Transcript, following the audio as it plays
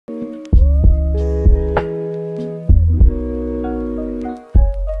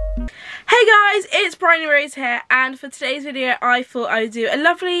Hey guys, it's Bryony here, and for today's video I thought I would do a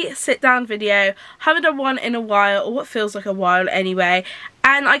lovely sit down video. Haven't done one in a while, or what feels like a while anyway,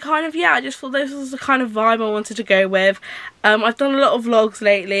 and I just thought this was the kind of vibe I wanted to go with. I've done a lot of vlogs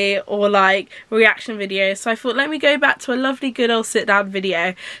lately, or like reaction videos, so I thought let me go back to a lovely good old sit down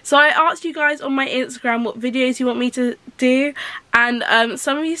video. So I asked you guys on my Instagram what videos you want me to do, and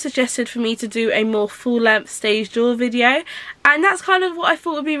some of you suggested for me to do a more full-length stage door video, and that's kind of what I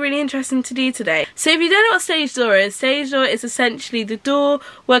thought would be really interesting to do today. So if you don't know what stage door is essentially the door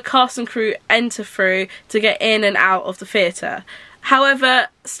where cast and crew enter through to get in and out of the theatre. However,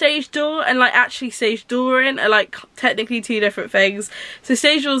 stage door and like actually stage dooring are like technically two different things. So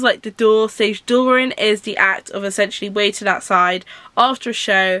stage door is like the door, stage dooring is the act of essentially waiting outside after a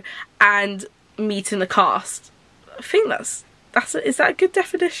show and meeting the cast. I think is that a good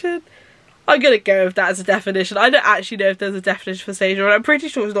definition? I'm gonna go with that as a definition. I don't actually know if there's a definition for stage door, and I'm pretty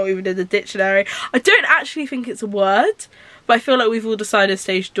sure it's not even in the dictionary. I don't actually think it's a word, but I feel like we've all decided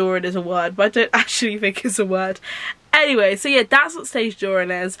stage dooring is a word, but I don't actually think it's a word. Anyway, so yeah, that's what stage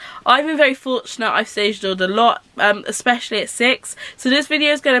dooring is. I've been very fortunate. I've stage doored a lot, especially at Six. So this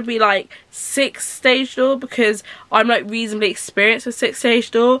video is going to be like Six stage door because I'm like reasonably experienced with Six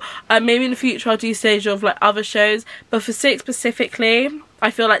stage door. Maybe in the future I'll do stage door of like other shows, but for Six specifically,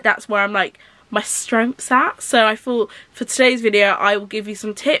 I feel like that's where I'm like my strengths at. So I thought for today's video I will give you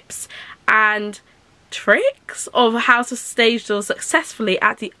some tips and tricks of how to stage door successfully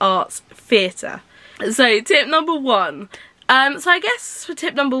at the Arts Theatre. So tip number one, so I guess for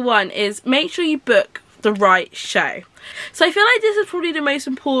tip number one is make sure you book the right show. So I feel like this is probably the most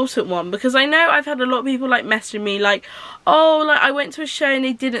important one, because I know I've had a lot of people like messaging me like, oh, like I went to a show and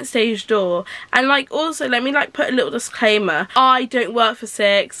they didn't stage door. And like also let me like put a little disclaimer, I don't work for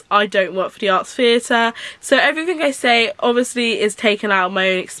Six, I don't work for the Arts Theatre, so everything I say obviously is taken out of my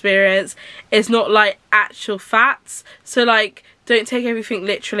own experience. It's not like actual facts, so like don't take everything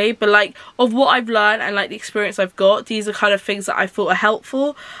literally, but like of what I've learned and like the experience I've got, these are kind of things that I thought are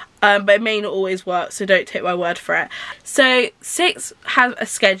helpful. But it may not always work, so don't take my word for it. So Six has a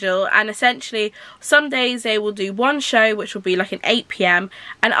schedule, and essentially some days they will do one show, which will be like an 8 PM,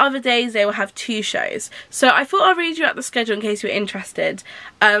 and other days they will have two shows. So I thought I'll read you out the schedule in case you're interested.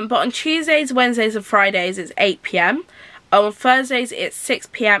 But on Tuesdays, Wednesdays and Fridays it's 8 PM. On Thursdays it's 6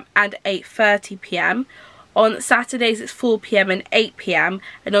 PM and 8:30 PM. On Saturdays it's 4 PM and 8 PM,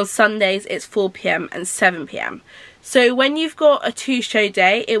 and on Sundays it's 4 PM and 7 PM. So when you've got a two-show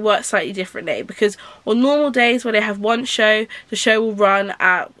day, it works slightly differently, because on normal days where they have one show, the show will run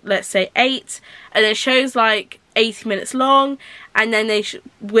at, let's say, 8, and then shows like 80 minutes long, and then they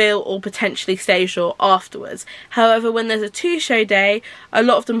will or potentially stage door afterwards. However, when there's a two-show day, a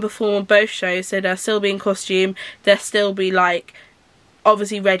lot of them perform on both shows, so they'll still be in costume, they'll still be like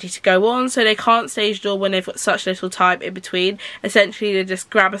obviously ready to go on, so they can't stage door when they've got such little time in between. Essentially they just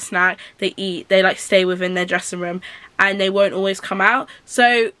grab a snack, they eat, they like stay within their dressing room, and they won't always come out.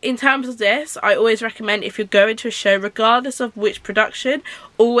 So in terms of this, I always recommend, if you're going to a show, regardless of which production,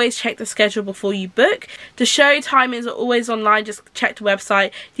 always check the schedule before you book. The show timings are always online, just check the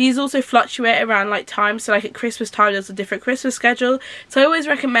website. These also fluctuate around like time, so like at Christmas time there's a different Christmas schedule. So I always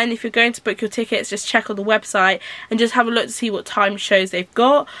recommend, if you're going to book your tickets, just check on the website and just have a look to see what time shows they've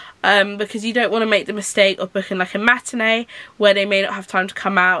got. Because you don't want to make the mistake of booking like a matinee where they may not have time to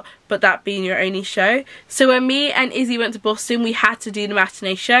come out, but that being your only show. So when me and Izzy went to Boston, we had to do the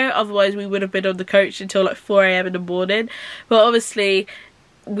matinee show, otherwise we would have been on the coach until like 4 AM in the morning. But obviously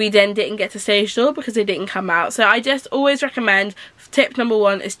we then didn't get to stage door because they didn't come out. So I just always recommend, tip number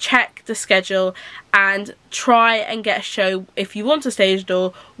one is check the schedule and try and get a show, if you want a stage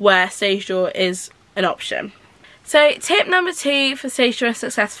door, where stage door is an option. So tip number two for stage door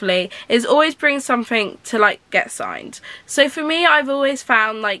successfully is always bring something to like get signed. So for me, I've always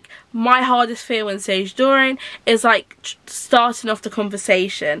found like my hardest fear when stage dooring is like starting off the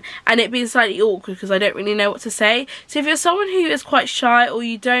conversation and it being slightly awkward because I don't really know what to say. So if you're someone who is quite shy, or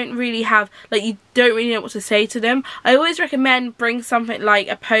you don't really have, like you don't really know what to say to them, I always recommend bring something like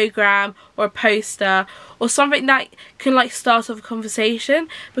a program or a poster or something that can like start off a conversation,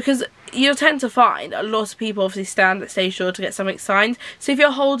 because you'll tend to find a lot of people obviously stand at stage door to get something signed. So if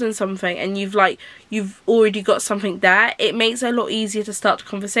you're holding something and you've already got something there, it makes it a lot easier to start the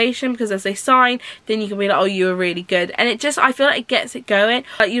conversation, because as they sign, then you can be like, oh, you were really good, and it just, I feel like it gets it going.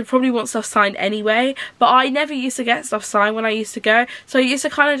 Like you'd probably want stuff signed anyway, but I never used to get stuff signed when I used to go, so I used to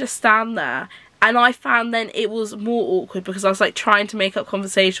kind of just stand there and I found then it was more awkward because I was like trying to make up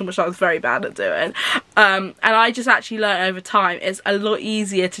conversation, which I was very bad at doing, and I just actually learned over time it's a lot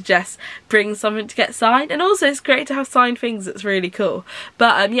easier to just bring something to get signed, and also it's great to have signed things. It's really cool.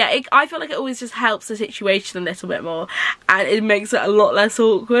 But yeah, I feel like it always just helps the situation a little bit more, and it makes it a lot less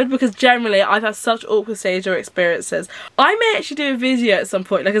awkward, because generally I've had such awkward stage door experiences. I may actually do a video at some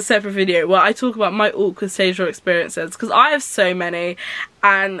point, like a separate video, where I talk about my awkward stage door experiences, because I have so many,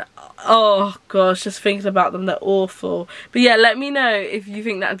 and oh gosh, just thinking about them, they're awful. But yeah, let me know if you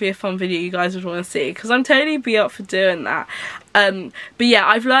think that'd be a fun video you guys would want to see, because I'm totally be up for doing that. But yeah,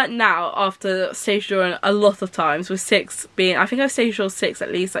 I've learned now after stage dooring a lot of times, with Six being, I think I've stage doored Six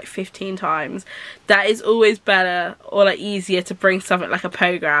at least like 15 times, that is always better or like easier to bring something like a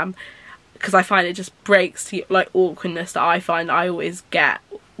program, because I find it just breaks the like awkwardness that I find I always get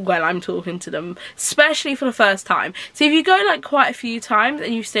when I'm talking to them, especially for the first time. So if you go like quite a few times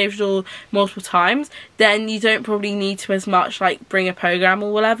and you stage door multiple times, then you don't probably need to as much like bring a program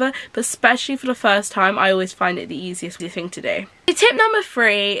or whatever, but especially for the first time, I always find it the easiest thing to do. Tip number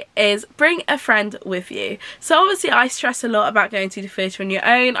 3 is bring a friend with you. So obviously I stress a lot about going to the theatre on your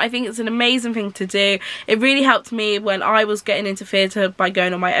own. I think it's an amazing thing to do. It really helped me when I was getting into theatre by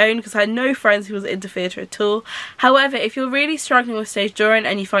going on my own, because I had no friends who was into theatre at all. However, if you're really struggling with stage dooring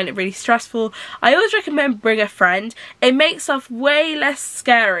and you find it really stressful, I always recommend bring a friend. It makes stuff way less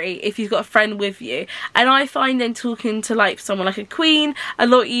scary if you've got a friend with you, and I find then talking to like someone like a queen a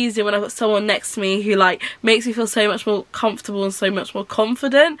lot easier when I've got someone next to me who like makes me feel so much more comfortable and so much more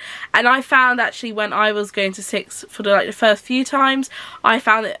confident. And I found actually when I was going to Six for the first few times, I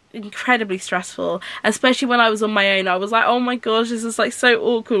found it incredibly stressful, especially when I was on my own. I was like, oh my gosh, this is like so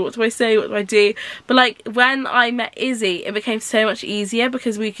awkward, what do I say, what do I do? But like when I met Izzy, it became so much easier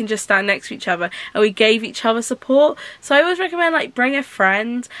because we can just stand next to each other and we gave each other support. So I always recommend like bring a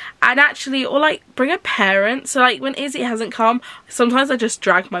friend, and actually, or like bring a parent. So like when Izzy hasn't come, sometimes I just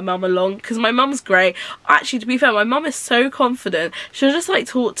drag my mum along, because my mum's great. Actually, to be fair, my mum is so confident, she'll just like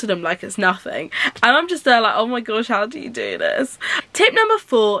talk to them like it's nothing, and I'm just there like, oh my gosh, how do you do this? Tip number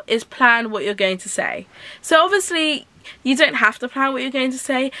 4 is plan what you're going to say. So obviously you don't have to plan what you're going to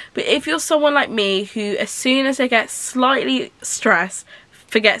say, but if you're someone like me who as soon as they get slightly stressed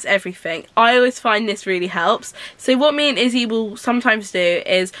forgets everything, I always find this really helps. So what me and Izzy will sometimes do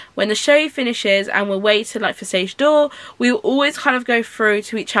is when the show finishes and we're waiting like for stage door, we will always kind of go through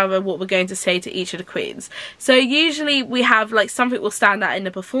to each other what we're going to say to each of the queens. So usually we have like something will stand out in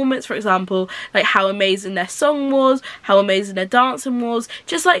the performance, for example, like how amazing their song was, how amazing their dancing was,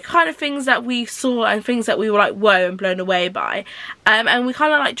 just like kind of things that we saw and things that we were like whoa and blown away by, and we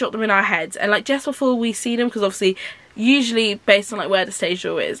kind of like jot them in our heads, and like just before we see them, because obviously usually based on like where the stage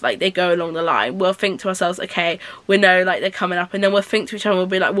door is, like they go along the line, we'll think to ourselves, okay, we know like they're coming up, and then we'll think to each other, we'll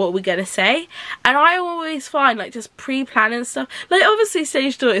be like, what are we gonna say? And I always find like just pre-planning stuff, like obviously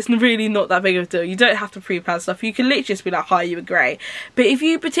stage door is really not that big of a deal, you don't have to pre-plan stuff, you can literally just be like, hi, you were great. But if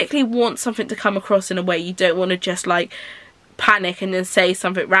you particularly want something to come across in a way, you don't want to just like panic and then say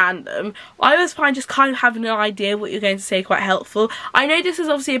something random, I always find just kind of having an idea what you're going to say quite helpful. I know this is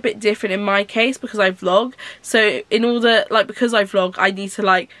obviously a bit different in my case because I vlog, so in order, like because I vlog, I need to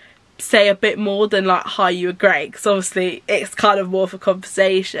like say a bit more than like, hi, you were great, because obviously it's kind of more of a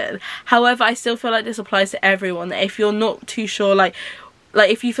conversation. However, I still feel like this applies to everyone, that if you're not too sure, like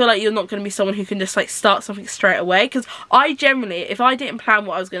if you feel like you're not going to be someone who can just like start something straight away, because I generally, if I didn't plan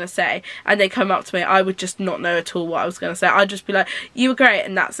what I was going to say and they come up to me, I would just not know at all what I was going to say. I'd just be like, you were great,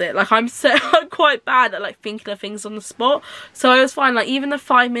 and that's it. Like I'm quite bad at like thinking of things on the spot, so I always find like even the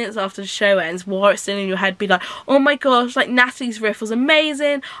 5 minutes after the show ends, while it's still in your head, be like, oh my gosh, like Natalie's riff was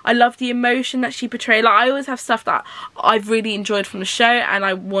amazing, I love the emotion that she portrayed. Like I always have stuff that I've really enjoyed from the show and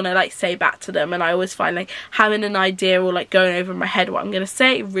I want to like say back to them, and I always find like having an idea or like going over in my head what I'm going to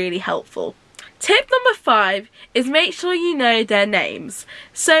say really helpful. Tip number 5 is make sure you know their names.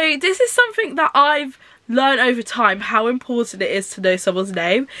 So this is something that I've learn over time, how important it is to know someone's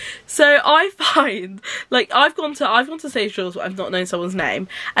name. So I find like I've gone to stage doors where I've not known someone's name,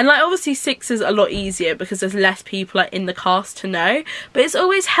 and like obviously Six is a lot easier because there's less people like in the cast to know, but it's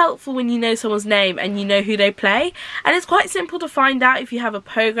always helpful when you know someone's name and you know who they play. And it's quite simple to find out if you have a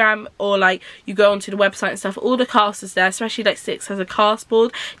program or like you go onto the website and stuff, all the cast is there, especially like Six has a cast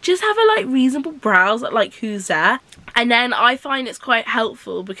board. Just have a like reasonable browse at like who's there, and then I find it's quite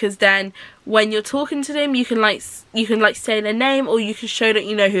helpful because then when you're talking to them, you can like say their name, or you can show that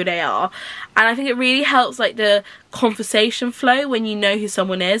you know who they are. And I think it really helps like the conversation flow when you know who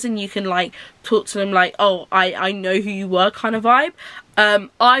someone is and you can like talk to them like, oh, I know who you were kind of vibe.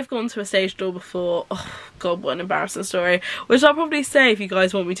 I've gone to a stage door before. Oh god, what an embarrassing story, which I'll probably say if you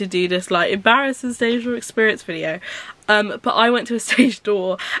guys want me to do this like embarrassing stage door experience video. But I went to a stage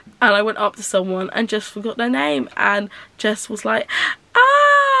door and I went up to someone and just forgot their name and just was like,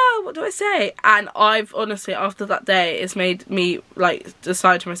 what do I say? And I've honestly, after that day, it's made me like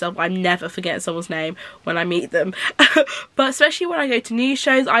decide to myself I'm never forgetting someone's name when I meet them. But especially when I go to news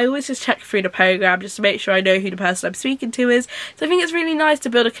shows, I always just check through the program just to make sure I know who the person I'm speaking to is. So I think it's really nice to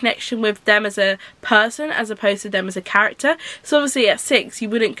build a connection with them as a person as opposed to them as a character. So obviously at 6 you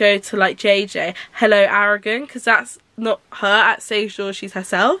wouldn't go to like JJ, hello Aragon, because that's not her at stage door, she's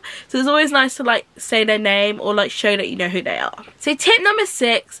herself. So it's always nice to like say their name or like show that you know who they are. So tip number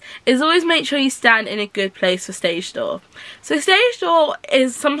 6 is always make sure you stand in a good place for stage door. So stage door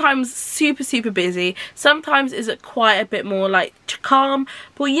is sometimes super busy, sometimes is quite a bit more like calm,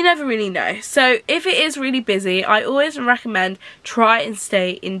 but you never really know. So if it is really busy, I always recommend try and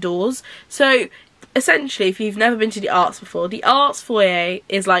stay indoors. So essentially, if you've never been to the arts before, the arts foyer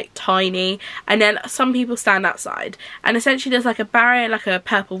is like tiny, and then some people stand outside, and essentially there's like a barrier, like a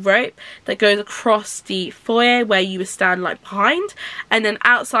purple rope that goes across the foyer where you would stand like behind, and then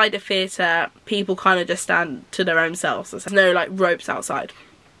outside the theatre people kind of just stand to their own selves. There's no like ropes outside.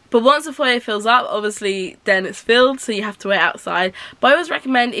 But once the foyer fills up, obviously then it's filled, so you have to wait outside. But I always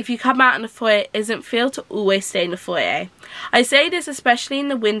recommend if you come out and the foyer isn't filled to always stay in the foyer. I say this especially in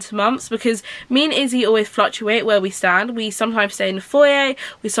the winter months because me and Izzy always fluctuate where we stand. We sometimes stay in the foyer,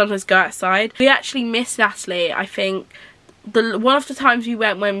 we sometimes go outside. We actually miss Natalie, I think. One of the times we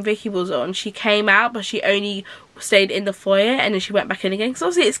went when Vicky was on, she came out but she only stayed in the foyer and then she went back in again because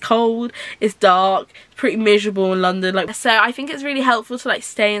obviously it's cold, it's dark, it's pretty miserable in London, like, so I think it's really helpful to like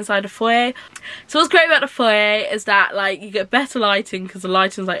stay inside the foyer. So what's great about the foyer is that like you get better lighting because the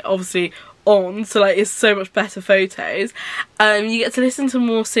lighting's like obviously on, so like it's so much better photos. You get to listen to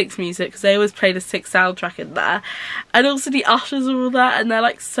more Six music because they always play the Six soundtrack in there, and also the ushers are all there and they're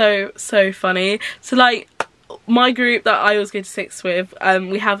like so funny. So like my group that I always go to Six with,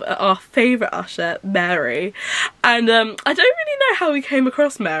 we have our favourite usher, Mary, and I don't really know how we came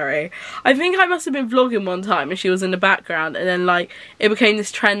across Mary. I think I must have been vlogging one time and she was in the background, and then like it became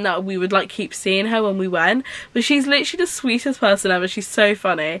this trend that we would like keep seeing her when we went. But she's literally the sweetest person ever. She's so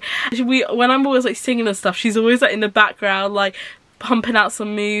funny. When I'm always like singing and stuff, she's always like in the background like pumping out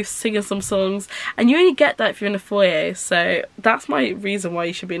some moves, singing some songs, and you only get that if you're in the foyer. So that's my reason why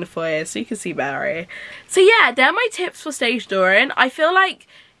you should be in the foyer, so you can see Barry. So yeah, they're my tips for stage dooring. I feel like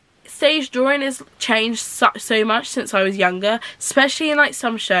stage dooring has changed so much since I was younger, especially in like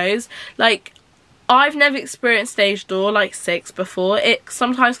some shows. Like I've never experienced stage door like Six before. It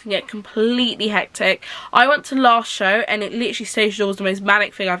sometimes can get completely hectic. I went to last show and it literally stage door was the most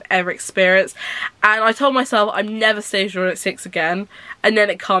manic thing I've ever experienced, and I told myself I'm never stage dooring at Six again, and then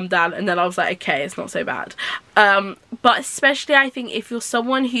it calmed down and then I was like, okay, it's not so bad. But especially I think if you're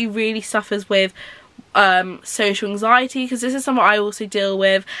someone who really suffers with social anxiety, because this is something I also deal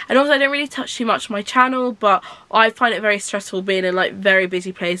with, and also I don't really touch too much on my channel, but I find it very stressful being in like very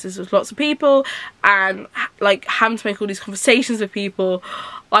busy places with lots of people and like having to make all these conversations with people.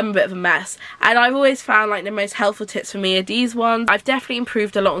 I'm a bit of a mess, and I've always found like the most helpful tips for me are these ones. I've definitely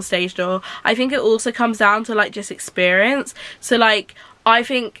improved a lot on stage door. I think it also comes down to like just experience. So like I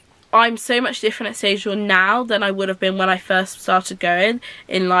think I'm so much different at stage door now than I would have been when I first started going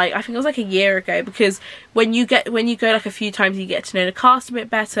in like, I think it was like a year ago, because when you go like a few times you get to know the cast a bit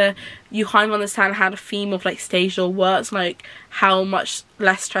better, you kind of understand how the theme of like stage door works, like how much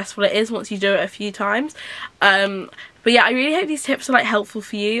less stressful it is once you do it a few times. But yeah, I really hope these tips are like helpful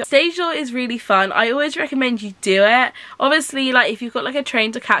for you. Stage door is really fun. I always recommend you do it. Obviously, like if you've got like a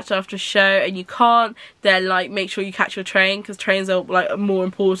train to catch after a show and you can't, then like make sure you catch your train, because trains are like more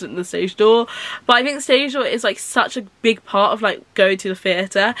important than stage door. But I think stage door is like such a big part of like going to the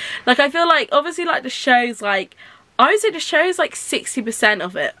theatre. Like I feel like obviously like the show's like, I would say the show's like 60%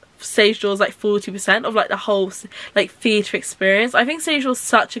 of it. Stage door is like 40% of like the whole like theatre experience. I think stage door is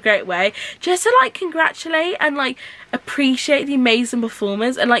such a great way just to like congratulate and like appreciate the amazing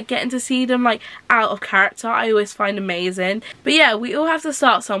performers, and like getting to see them like out of character I always find amazing. But yeah, we all have to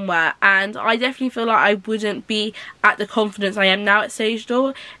start somewhere, and I definitely feel like I wouldn't be at the confidence I am now at stage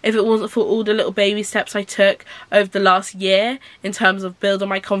door if it wasn't for all the little baby steps I took over the last year in terms of building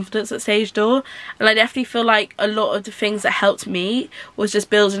my confidence at stage door. And I definitely feel like a lot of the things that helped me was just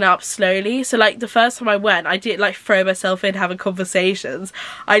building up up slowly. So like the first time I went, I didn't like throw myself in having conversations.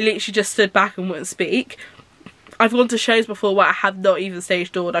 I literally just stood back and wouldn't speak. I've gone to shows before where I have not even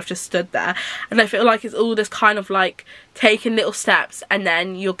stage doored, I've just stood there, and I feel like it's all this kind of like taking little steps, and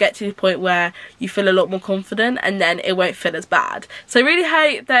then you'll get to the point where you feel a lot more confident, and then it won't feel as bad. So I really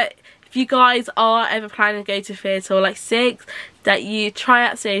hope that if you guys are ever planning to go to theatre or like Six, that you try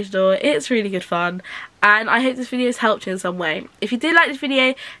out stage door. It's really good fun, and I hope this video has helped you in some way. If you did like this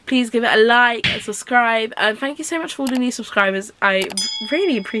video, please give it a like and subscribe, and thank you so much for all the new subscribers. I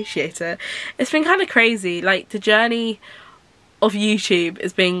really appreciate it. It's been kind of crazy, like the journey of YouTube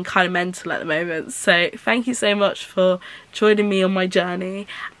is being kind of mental at the moment, so thank you so much for joining me on my journey,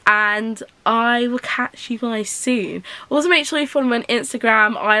 and I will catch you guys soon. Also make sure you follow me on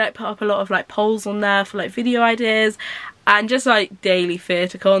Instagram. I like put up a lot of like polls on there for like video ideas and just like daily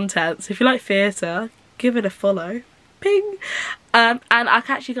theatre content, so if you like theatre, give it a follow. Ping! And I'll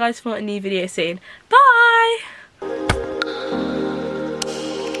catch you guys for a new video soon. Bye!